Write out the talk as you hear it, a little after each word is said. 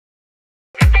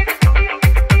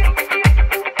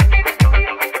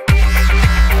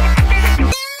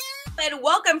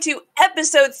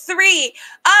episode 3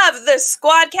 of the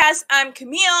Squadcast. I'm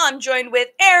Camille. I'm joined with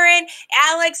Aaron,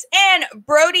 Alex, and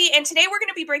Brody. And today we're going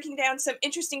to be breaking down some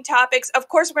interesting topics. Of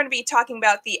course, we're going to be talking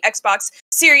about the Xbox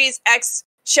Series X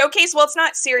Showcase. Well, it's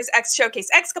not Series X Showcase,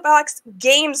 Xbox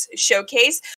Games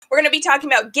Showcase. We're going to be talking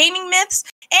about gaming myths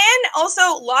and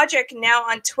also Logic now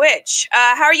on Twitch.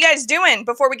 How are you guys doing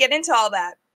before we get into all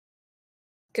that?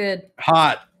 Good.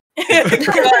 Hot. Good.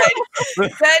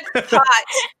 Hot.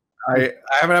 I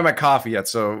haven't had my coffee yet,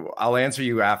 so I'll answer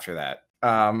you after that.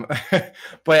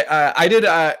 But I did.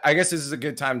 I guess this is a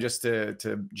good time just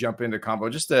to jump into combo,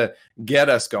 just to get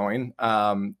us going,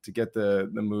 to get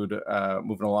the mood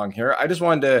moving along here. I just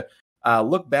wanted to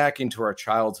look back into our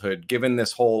childhood, given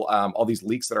this whole all these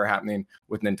leaks that are happening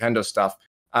with Nintendo stuff.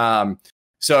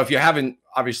 So if you haven't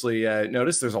obviously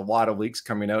noticed, there's a lot of leaks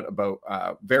coming out about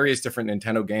various different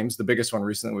Nintendo games. The biggest one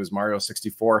recently was Mario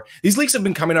 64. These leaks have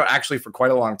been coming out actually for quite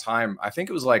a long time. I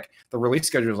think it was like the release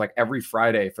schedule was like every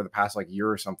Friday for the past like year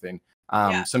or something.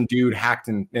 Some dude hacked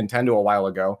in Nintendo a while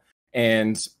ago,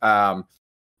 and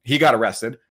he got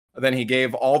arrested. Then he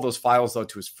gave all those files though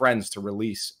to his friends to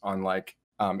release on like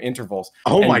intervals.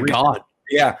 Oh my God.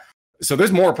 Yeah. So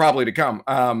there's more probably to come.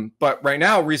 But right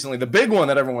now, recently, the big one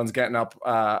that everyone's getting up,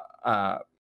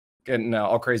 getting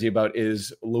all crazy about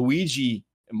is Luigi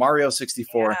Mario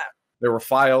 64. Yeah. There were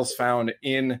files found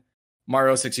in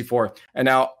Mario 64. And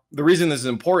now the reason this is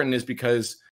important is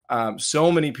because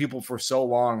so many people for so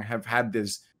long have had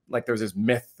this, like there's this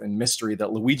myth and mystery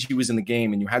that Luigi was in the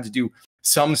game and you had to do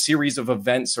some series of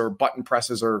events or button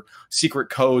presses or secret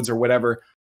codes or whatever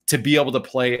to be able to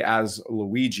play as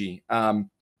Luigi.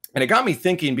 And it got me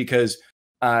thinking because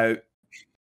I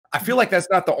feel like that's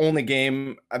not the only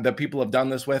game that people have done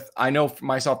this with. I know for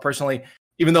myself personally,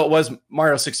 even though it was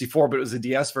Mario 64, but it was a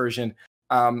DS version,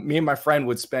 me and my friend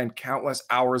would spend countless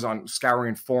hours on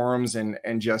scouring forums and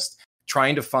just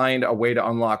trying to find a way to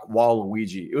unlock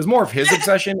Waluigi. It was more of his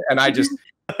obsession, and I just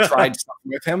tried stuff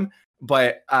with him.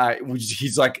 But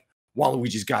he's like,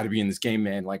 Waluigi's got to be in this game,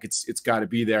 man. Like, it's got to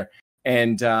be there.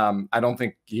 And I don't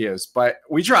think he is, but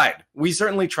we tried. We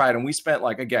certainly tried, and we spent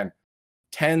like, again,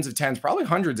 tens, probably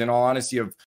hundreds in all honesty,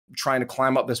 of trying to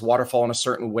climb up this waterfall in a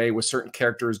certain way with certain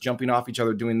characters jumping off each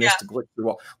other, doing this to glitch through the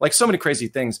wall, like so many crazy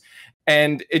things.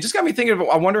 And it just got me thinking of,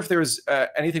 I wonder if there's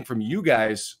anything from you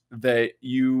guys that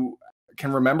you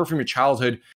can remember from your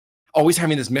childhood, always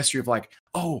having this mystery of like,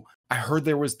 oh, I heard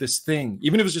there was this thing,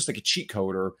 even if it was just like a cheat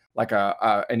code or like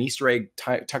an Easter egg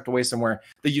tucked away somewhere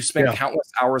that you spent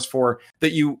countless hours for,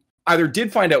 that you either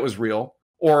did find out was real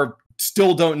or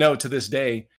still don't know to this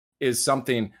day is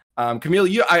something. Camille,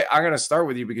 I'm going to start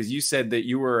with you because you said that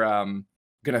you were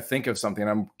going to think of something.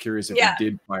 I'm curious if you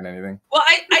did find anything. Well,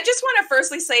 I just want to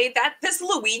firstly say that this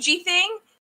Luigi thing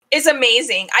is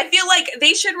amazing. I feel like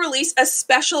they should release a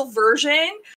special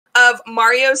version of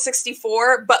Mario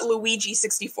 64, but Luigi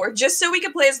 64, just so we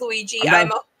can play as Luigi. I'm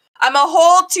a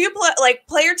whole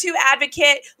player 2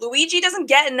 advocate. Luigi doesn't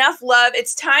get enough love.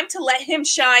 It's time to let him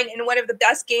shine in one of the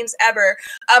best games ever.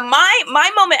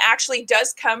 My moment actually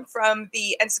does come from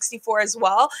the N64 as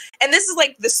well, and this is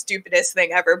like the stupidest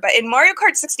thing ever. But in Mario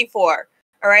Kart 64,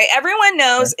 all right, everyone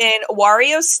knows in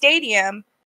Wario Stadium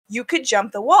you could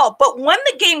jump the wall, but when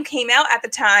the game came out at the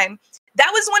time, that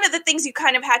was one of the things you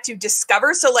kind of had to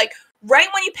discover. So like right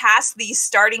when you pass the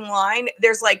starting line,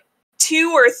 there's like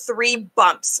 2 or 3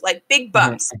 bumps, like big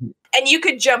bumps, and you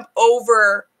could jump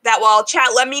over that wall. Chat,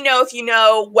 let me know if you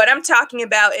know what I'm talking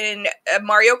about in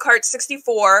Mario Kart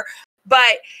 64.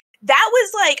 But that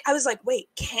was like, I was like, wait,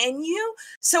 can you?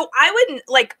 So I wouldn't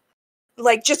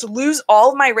like just lose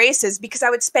all of my races because I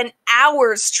would spend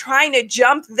hours trying to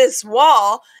jump this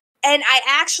wall. And I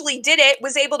actually did it,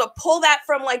 was able to pull that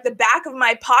from like the back of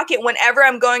my pocket whenever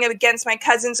I'm going up against my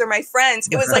cousins or my friends.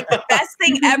 It was like the best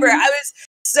thing ever. I was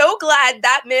so glad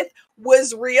that myth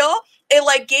was real. It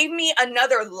like gave me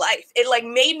another life. It like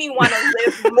made me want to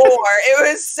live more.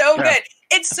 It was so good.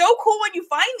 It's so cool when you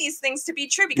find these things to be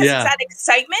true because it's that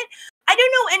excitement. I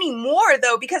don't know anymore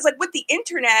though, because like with the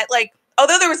internet, like,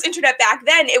 although there was internet back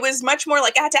then, it was much more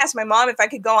like I had to ask my mom if I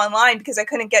could go online because I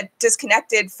couldn't get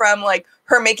disconnected from like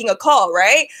her making a call,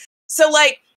 right? So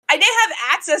like I didn't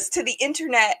have access to the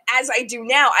internet as I do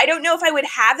now. I don't know if I would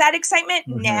have that excitement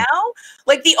now.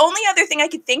 Like the only other thing I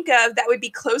could think of that would be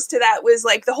close to that was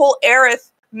like the whole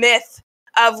Aerith myth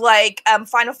of like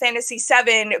Final Fantasy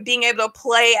VII being able to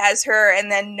play as her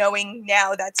and then knowing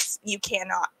now that's you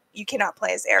cannot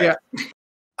play as Aerith. Yeah.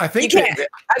 I think the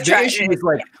issue is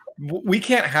like we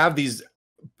can't have these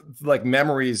like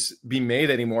memories be made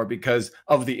anymore because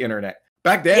of the internet.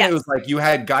 Back then, it was like you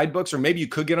had guidebooks, or maybe you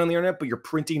could get on the internet, but you're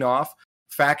printing off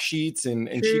fact sheets and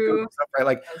cheat codes True. and stuff, right?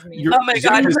 Like, That was me. you're, Oh my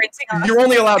God, you're, printing off. you're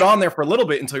only allowed on there for a little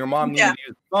bit until your mom needed Yeah. to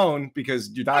use the phone because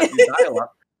you dial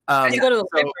up. You go to the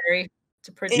so- library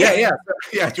to print.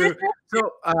 yeah, true.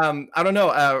 So, I don't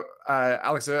know,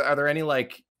 Alex, are there any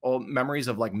like old memories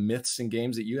of like myths and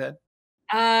games that you had?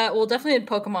 Well, definitely in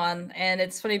Pokemon, and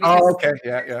it's funny because Oh, okay,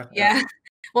 yeah.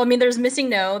 Well, I mean, there's Missing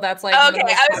No. That's like one of Okay,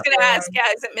 the I most was gonna popular ask. ones.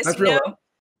 Yeah, is it That's Missing real. No?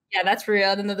 Yeah, that's real.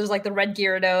 And then there's like the Red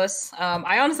Gyarados.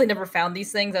 I honestly never found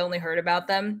these things. I only heard about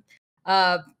them.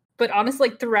 But honestly,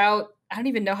 like throughout, I don't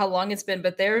even know how long it's been,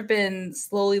 but there have been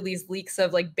slowly these leaks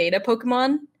of like beta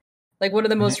Pokemon. Like one of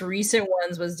the most recent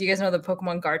ones was, do you guys know the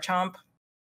Pokemon Garchomp?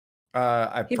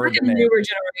 I've He's heard like the a name. newer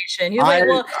generation. He's like,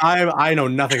 well, I know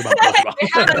nothing about Pokemon. they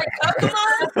have like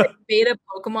Pokemon, beta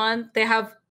Pokemon. They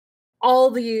have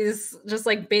all these just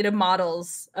like beta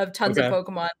models of tons of Okay.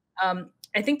 Pokemon.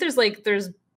 I think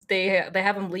they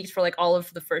have them leaked for like all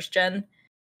of the first gen.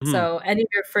 So any of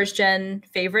your first gen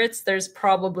favorites, there's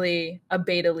probably a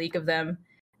beta leak of them.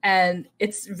 And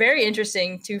it's very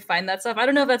interesting to find that stuff. I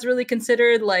don't know if that's really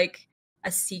considered like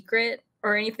a secret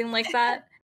or anything like that.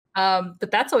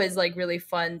 But that's always like really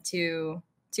fun to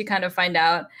kind of find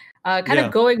out. Kind Yeah.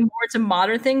 of going more to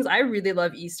modern things, I really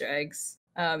love Easter eggs.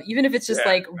 Even if it's just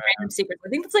like random secrets. I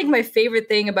think that's like my favorite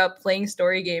thing about playing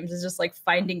story games is just like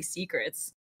finding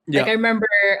secrets. Yeah. Like I remember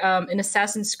in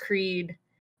Assassin's Creed,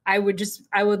 I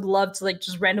would love to like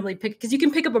just randomly pick, because you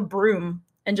can pick up a broom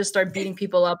and just start beating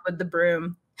people up with the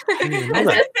broom. I didn't even know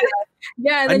that.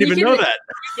 Yeah, and I then didn't you even can know that.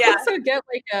 Yeah. also get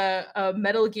like a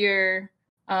Metal Gear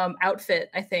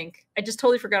outfit. I think I just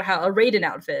totally forgot how a Raiden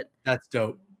outfit. That's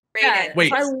dope. Raiden. Wait,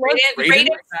 so I love Raiden? things Raiden?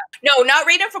 like that. No, not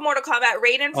Raiden from Mortal Kombat.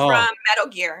 Raiden Oh. from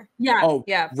Metal Gear. Yeah. Oh,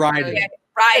 yeah. Raiden. Yeah.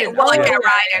 Raiden. Well, Oh, yeah,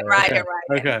 yeah. Raiden.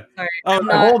 Okay. Sorry. Oh, I'm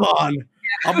not- hold on.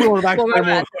 I'm going back Well, to my more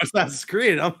bad. Assassin's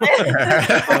Creed. I'm I'm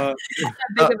not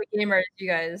big of a gamer as you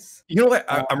guys. You know what?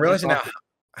 I'm that's realizing now awesome.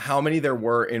 how many there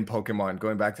were in Pokemon.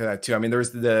 Going back to that too. I mean,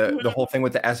 there's the whole thing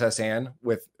with the SSN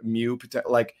with Mew,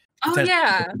 like Oh potentially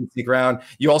yeah. sneak around.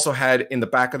 You also had in the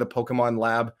back of the Pokemon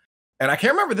lab, and I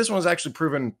can't remember if this one was actually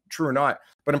proven true or not,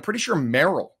 but I'm pretty sure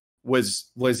Meryl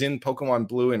was in Pokemon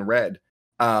Blue and Red.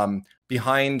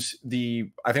 Behind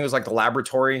I think it was like the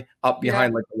laboratory up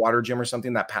behind like the water gym or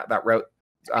something. That route.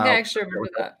 I think I actually remember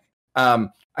that.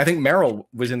 I think Meryl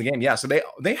was in the game. Yeah, so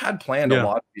they had planned Yeah. a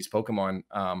lot of these Pokemon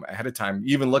ahead of time.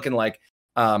 Even looking like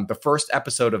the first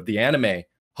episode of the anime,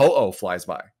 Ho-Oh flies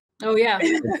by, Oh yeah.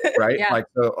 right? Yeah. Like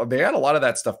so they had a lot of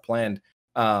that stuff planned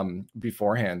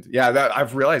beforehand. Yeah,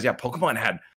 I've realized. Yeah, Pokemon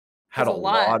had There's a a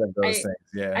lot. lot of those I- things.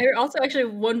 Yeah, I also actually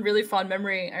one really fond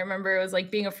memory. I remember it was like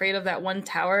being afraid of that one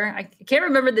tower. I can't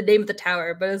remember the name of the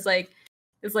tower, but it's like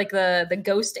the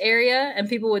ghost area, and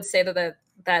people would say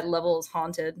that level is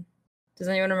haunted. Does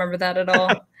anyone remember that at all?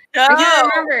 No. I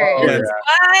can't remember. Oh, It's-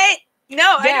 What?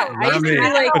 No, Yeah, I I don't. used to be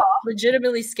Not like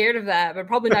legitimately scared of that, but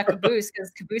probably not Caboose, because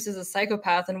Caboose is a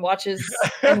psychopath and watches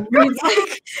and reads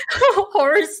like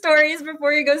horror stories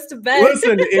before he goes to bed.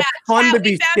 Listen, it's fun Yeah, to we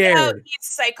be found out scared. He's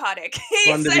psychotic. Fun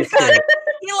He's to be psychotic. scared.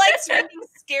 He likes reading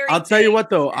scary. I'll tell you things. what,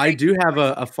 though, I do have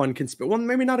a fun conspiracy. Well,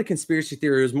 maybe not a conspiracy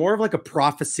theory. It was more of like a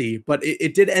prophecy, but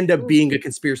it did end up being a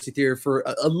conspiracy theory for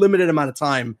a limited amount of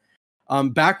time.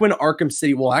 Back when Arkham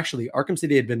City, well, actually, Arkham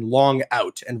City had been long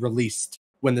out and released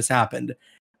when this happened.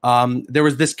 There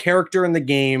was this character in the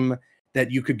game that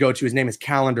you could go to. His name is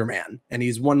Calendar Man, and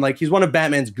he's one of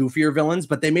Batman's goofier villains,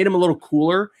 but they made him a little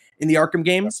cooler in the Arkham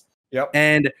games. Yep.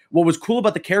 And what was cool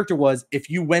about the character was if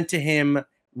you went to him,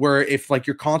 where if like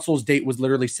your console's date was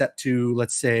literally set to,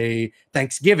 let's say,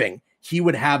 Thanksgiving, he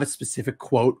would have a specific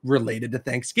quote related to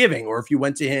Thanksgiving. Or if you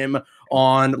went to him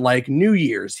on like New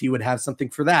Year's, he would have something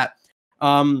for that.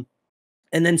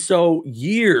 And then so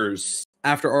years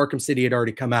after Arkham City had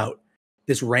already come out,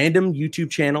 this random YouTube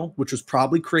channel, which was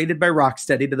probably created by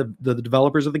Rocksteady to the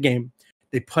developers of the game,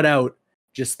 they put out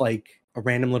just like a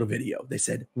random little video. They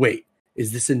said, wait,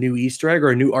 is this a new Easter egg or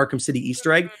a new Arkham City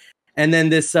Easter egg? And then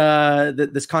this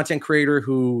this content creator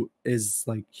who is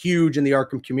like huge in the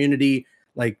Arkham community,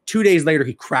 like 2 days later,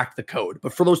 he cracked the code.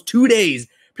 But for those 2 days,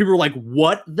 people were like,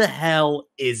 what the hell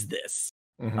is this?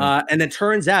 Mhm. And it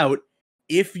turns out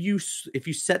if you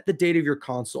set the date of your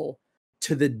console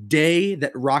to the day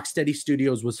that Rocksteady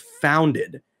Studios was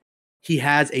founded, he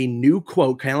has a new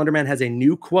quote. Calendar Man has a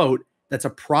new quote that's a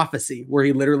prophecy where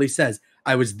he literally says,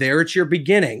 I was there at your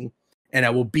beginning and I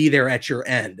will be there at your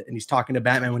end. And he's talking to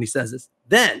Batman when he says this.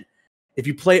 Then, if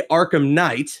you play Arkham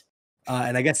Knight,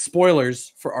 and I guess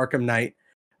spoilers for Arkham Knight,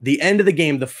 the end of the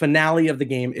game, the finale of the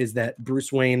game is that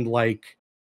Bruce Wayne like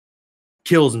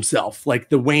kills himself. Like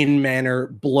the Wayne Manor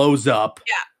blows up.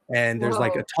 Yeah. And there's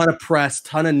like a ton of press,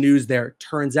 ton of news there.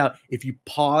 Turns out if you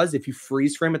pause, if you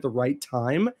freeze frame at the right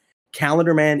time,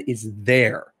 Calendar Man is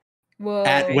there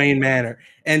at Wayne Manor.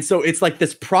 And so it's like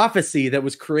this prophecy that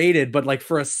was created, but like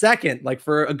for a second, like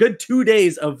for a good 2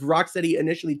 days of Rocksteady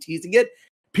initially teasing it,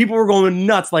 people were going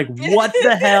nuts. Like, what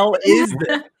the hell is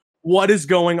this? What is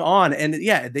going on? And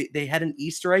yeah, they had an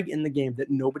Easter egg in the game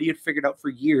that nobody had figured out for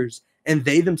years. And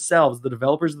they themselves, the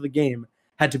developers of the game,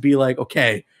 had to be like,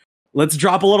 okay, let's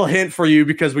drop a little hint for you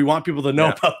because we want people to know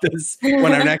about this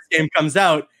when our next game comes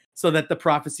out so that the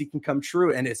prophecy can come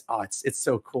true. And it's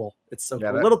so cool. It's so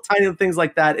cool. Little tiny things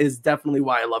like that is definitely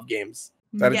why I love games.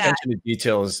 That attention to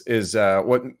detail is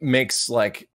what makes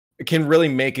it can really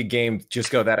make a game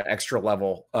just go that extra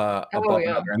level above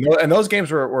another. And those games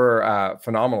were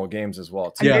phenomenal games as well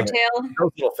too. Undertale.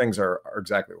 Those little things are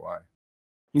exactly why.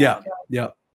 Yeah.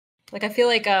 Like I feel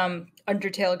like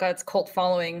Undertale got its cult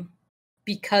following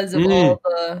because of all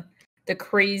the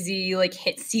crazy like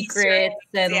hit secrets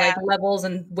and like levels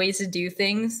and ways to do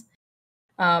things.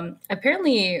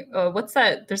 Apparently, what's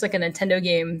that? There's like a Nintendo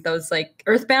game that was like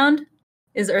Earthbound.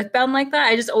 Is Earthbound like that?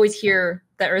 I just always hear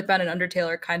that Earthbound and Undertale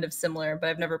are kind of similar, but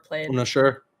I've never played. I'm not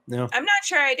sure. No. I'm not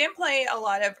sure. I didn't play a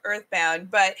lot of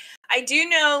Earthbound, but I do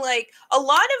know like a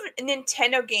lot of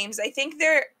Nintendo games, I think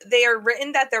they are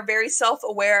written that they're very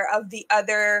self-aware of the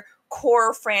other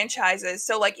core franchises.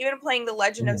 So like even playing The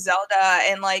Legend of Zelda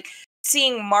and like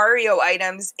seeing Mario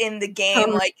items in the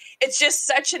game, like it's just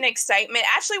such an excitement.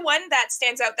 Actually, one that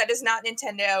stands out that is not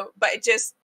Nintendo, but it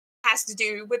just has to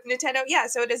do with Nintendo. Yeah,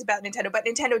 so it is about Nintendo, but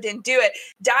Nintendo didn't do it.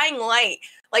 Dying Light,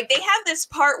 like they have this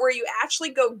part where you actually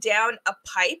go down a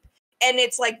pipe and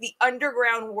it's like the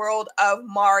underground world of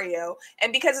Mario.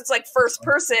 And because it's like first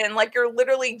person, like you're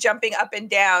literally jumping up and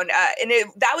down. And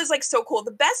that was like so cool. The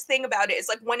best thing about it is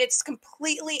like when it's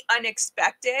completely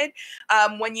unexpected,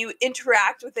 when you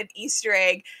interact with an Easter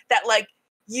egg that like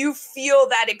you feel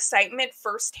that excitement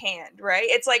firsthand, right?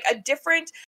 It's like a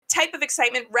different type of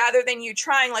excitement rather than you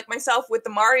trying like myself with the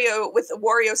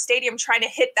Wario Stadium trying to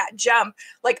hit that jump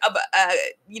like of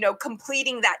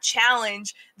completing that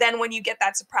challenge than when you get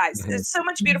that surprise. There's so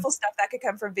much beautiful stuff that could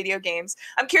come from video games.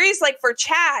 I'm curious like for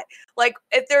chat, like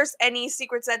if there's any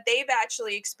secrets that they've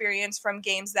actually experienced from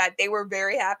games that they were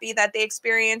very happy that they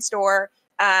experienced or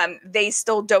they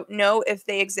still don't know if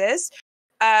they exist.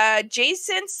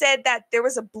 Jason said that there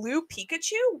was a blue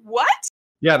Pikachu. What?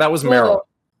 Yeah, that was Meryl.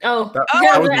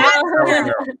 That was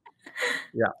Meryl.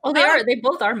 Yeah. Oh, they are. They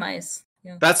both are mice.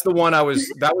 Yeah. That's the one I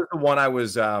was. That was the one I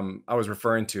was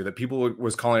referring to. That people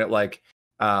was calling it like,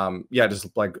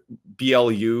 just like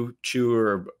BLU Chew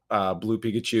or Blue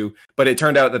Pikachu. But it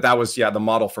turned out that was the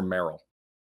model for Meryl.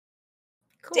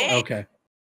 Cool. Dang. Okay.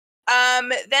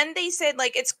 Then they said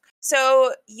like it's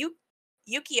so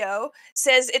Yukio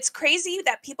says it's crazy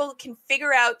that people can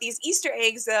figure out these Easter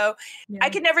eggs, though. Yeah. I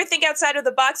could never think outside of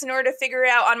the box in order to figure it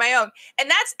out on my own. And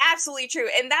that's absolutely true.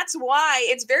 And that's why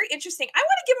it's very interesting. I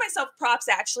want to give myself props,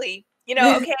 actually.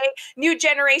 Okay, new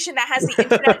generation that has the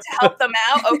internet to help them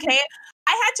out, okay?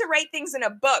 I had to write things in a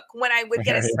book when I would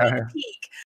get a sneak peek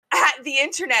at the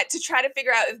internet to try to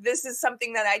figure out if this is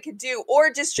something that I could do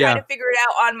or just try to figure it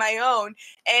out on my own.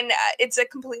 And it's a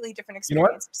completely different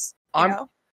experience.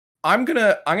 I'm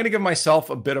gonna give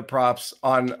myself a bit of props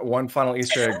on one final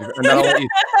Easter egg. And then I'll let you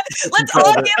Let's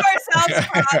all give ourselves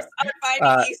props on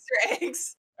finding Easter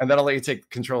eggs. And then I'll let you take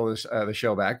control of the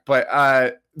show back.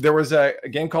 But there was a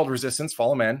game called Resistance: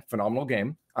 Fall of Man, phenomenal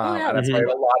game. And I played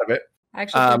a lot of it. I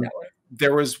actually played that one.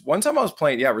 There was one time I was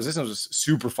playing. Yeah, Resistance was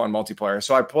super fun multiplayer.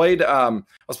 So I played. I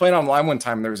was playing online one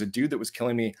time. And there was a dude that was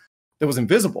killing me that was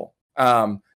invisible.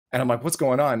 And I'm like, what's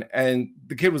going on? And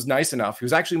the kid was nice enough. He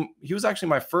was actually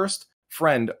my first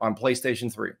friend on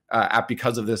PlayStation 3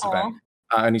 because of this event.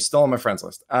 And he's still on my friends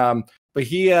list. But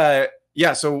he taught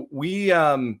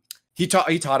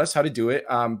us how to do it.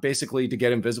 Basically to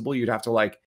get invisible, you have to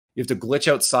glitch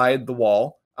outside the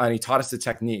wall. And he taught us the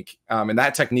technique. And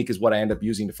that technique is what I end up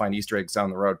using to find Easter eggs down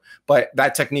the road. But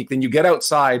that technique, then you get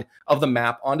outside of the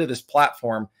map onto this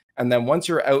platform. And then once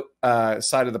you're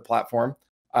outside of the platform,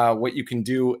 what you can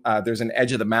do, there's an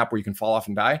edge of the map where you can fall off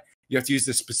and die. You have to use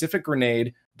this specific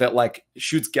grenade that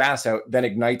shoots gas out, then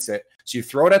ignites it. So you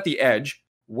throw it at the edge,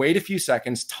 wait a few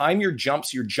seconds, time your jump,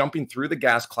 so you're jumping through the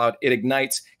gas cloud, it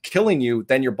ignites, killing you,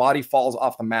 then your body falls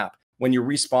off the map. When you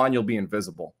respawn, you'll be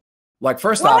invisible.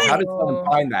 First off, how did someone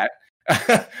find that?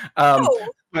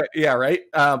 But yeah, right.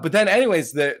 But then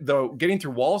anyways, the getting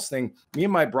through walls thing, me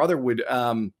and my brother would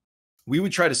we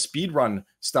would try to speed run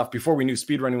stuff before we knew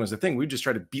speed running was a thing. We'd just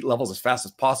try to beat levels as fast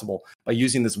as possible by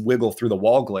using this wiggle through the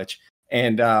wall glitch.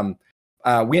 And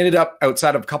we ended up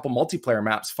outside of a couple multiplayer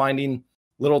maps finding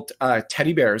little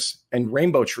teddy bears and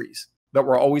rainbow trees that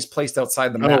were always placed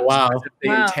outside the map. Oh, wow. So they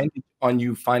intended on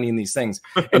you finding these things.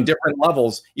 And different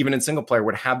levels, even in single player,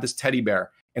 would have this teddy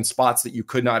bear in spots that you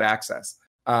could not access.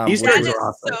 Easter That eggs is are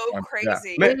awesome. so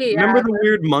crazy. Remember the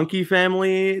weird monkey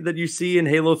family that you see in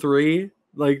Halo 3?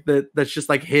 Like that's just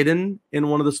like hidden in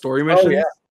one of the story missions. Oh, yeah.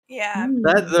 Yeah.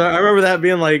 I remember that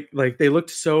being like they looked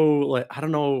so like I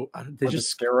don't know. They Or just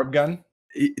the scarab gun.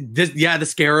 the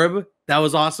scarab. That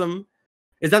was awesome.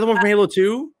 Is that the one from Halo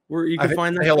 2 where you can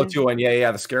find that? Halo thing? 2 one.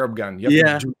 Yeah, the scarab gun. You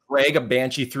have to drag a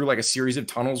banshee through like a series of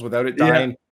tunnels without it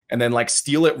dying. And then like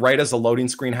steal it right as the loading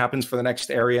screen happens for the next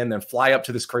area, and then fly up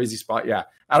to this crazy spot. Yeah,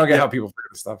 I don't get how people figure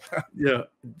this stuff. Yeah,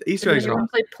 the Easter Did eggs are anyone awesome.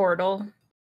 play Portal?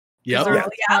 Yeah, There were a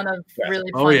ton of really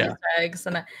fun Easter eggs,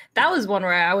 and that was one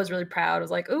where I was really proud. I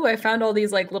was like, "Ooh, I found all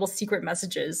these like little secret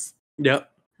messages." Yep,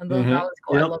 and that was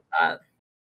cool. I love that.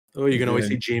 Oh, you can always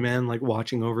see G-Man like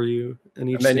watching over you, and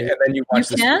then you watch.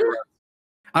 You can?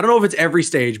 I don't know if it's every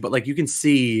stage, but like you can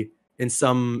see in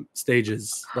some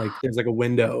stages, like there's like a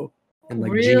window, and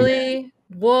like really. G-Man.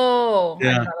 Whoa! Yeah.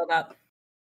 I didn't know that.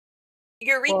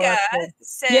 Eureka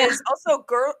says also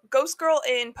Ghost Girl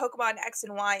in Pokemon X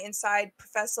and Y inside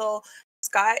Professor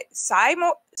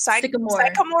Sycamore's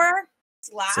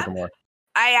lab. Sycamore.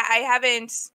 I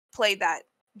haven't played that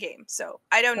game, so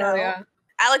I don't know. Yeah.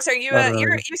 Alex, are you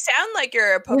you sound like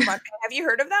you're a Pokemon fan. Have you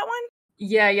heard of that one?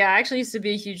 Yeah. I actually used to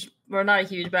be a huge, or not a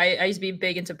huge, but I used to be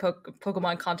big into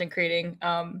Pokemon content creating.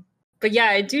 But yeah,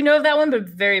 I do know of that one, but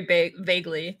very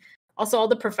vaguely. Also, all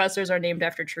the professors are named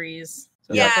after trees.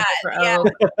 So Oak,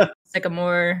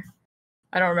 Sycamore.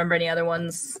 I don't remember any other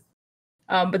ones.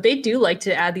 But they do like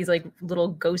to add these like little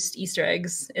ghost Easter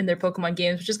eggs in their Pokemon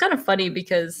games, which is kind of funny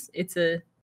because it's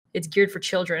geared for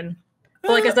children.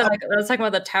 But like I said, I was talking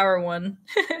about the tower one.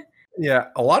 Yeah,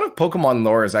 a lot of Pokemon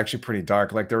lore is actually pretty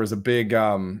dark. Like there was a big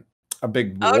war.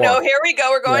 Oh no, here we go.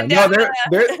 We're going down. No,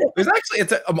 there's actually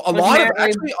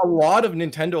a lot of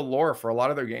Nintendo lore for a lot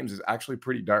of their games is actually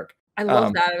pretty dark. I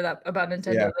love that about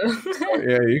Nintendo.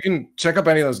 Yeah, you can check up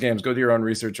any of those games. Go do your own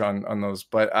research on those.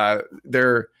 But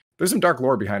there's some dark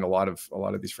lore behind a lot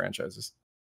of these franchises.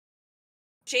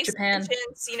 Jason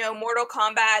mentions, Mortal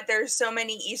Kombat. There's so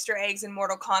many Easter eggs in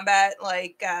Mortal Kombat,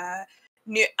 like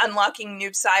unlocking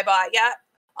Noob Saibot. Yeah,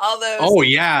 all those. Oh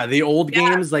yeah, the old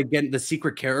games, like getting the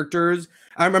secret characters.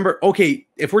 I remember. Okay,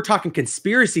 if we're talking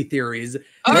conspiracy theories,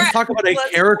 let's talk about a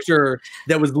character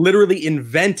that was literally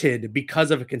invented because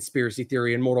of a conspiracy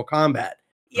theory in Mortal Kombat.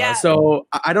 Yeah. So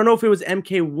I don't know if it was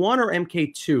MK1 or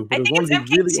MK2, but I think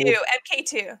it's MK2.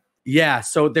 MK2. Yeah.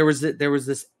 So there was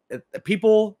this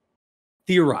people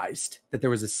theorized that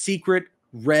there was a secret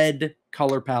red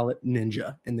color palette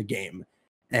ninja in the game,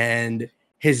 and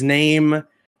his name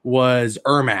was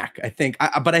Ermac, I think.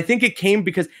 But I think it came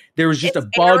because there was just a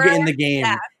bug in the game,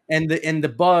 and the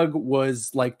bug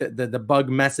was like the bug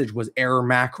message was error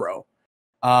macro,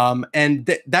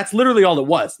 and that's literally all it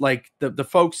was. Like the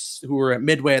folks who were at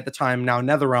Midway at the time, now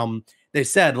NetherRealm, they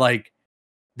said like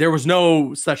there was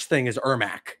no such thing as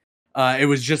Ermac. It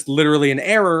was just literally an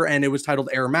error, and it was titled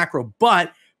error macro.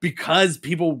 But because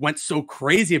people went so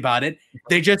crazy about it,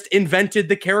 they just invented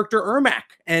the character Ermac,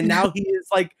 and now he is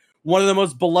like one of the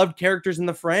most beloved characters in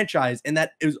the franchise, and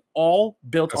that is all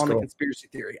built on the conspiracy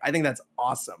theory. I think that's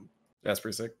awesome. That's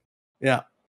pretty sick. Yeah.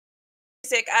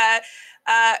 Sick.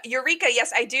 Eureka,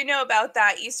 yes, I do know about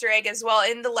that Easter egg as well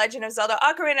in The Legend of Zelda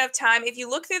Ocarina of Time. If you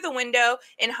look through the window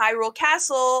in Hyrule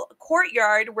Castle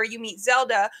courtyard where you meet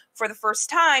Zelda for the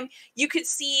first time, you could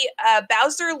see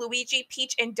Bowser, Luigi,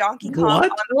 Peach, and Donkey Kong on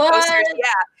the posters.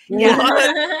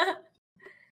 Yeah.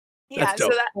 Yeah, so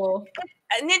that cool.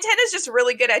 Nintendo's just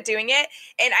really good at doing it,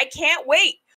 and I can't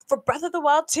wait for Breath of the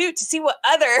Wild 2 to see what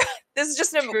other. This is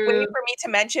just a way for me to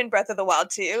mention Breath of the Wild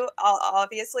 2,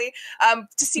 obviously,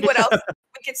 to see what else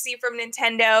we could see from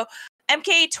Nintendo.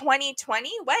 MK 2020.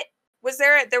 What was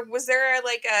there? Was there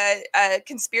like a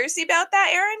conspiracy about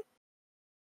that, Aaron?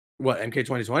 What, MK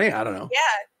 2020? I don't know.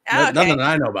 Yeah, nothing that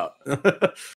I know about.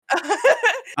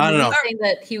 I don't know. Saying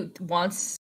that he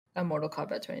wants a Mortal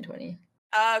Kombat 2020.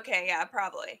 Okay, yeah,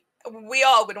 probably. We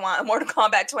all would want a Mortal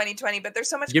Kombat 2020, but there's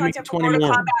so much content for Mortal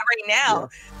Kombat right now.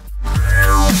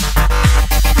 Yeah.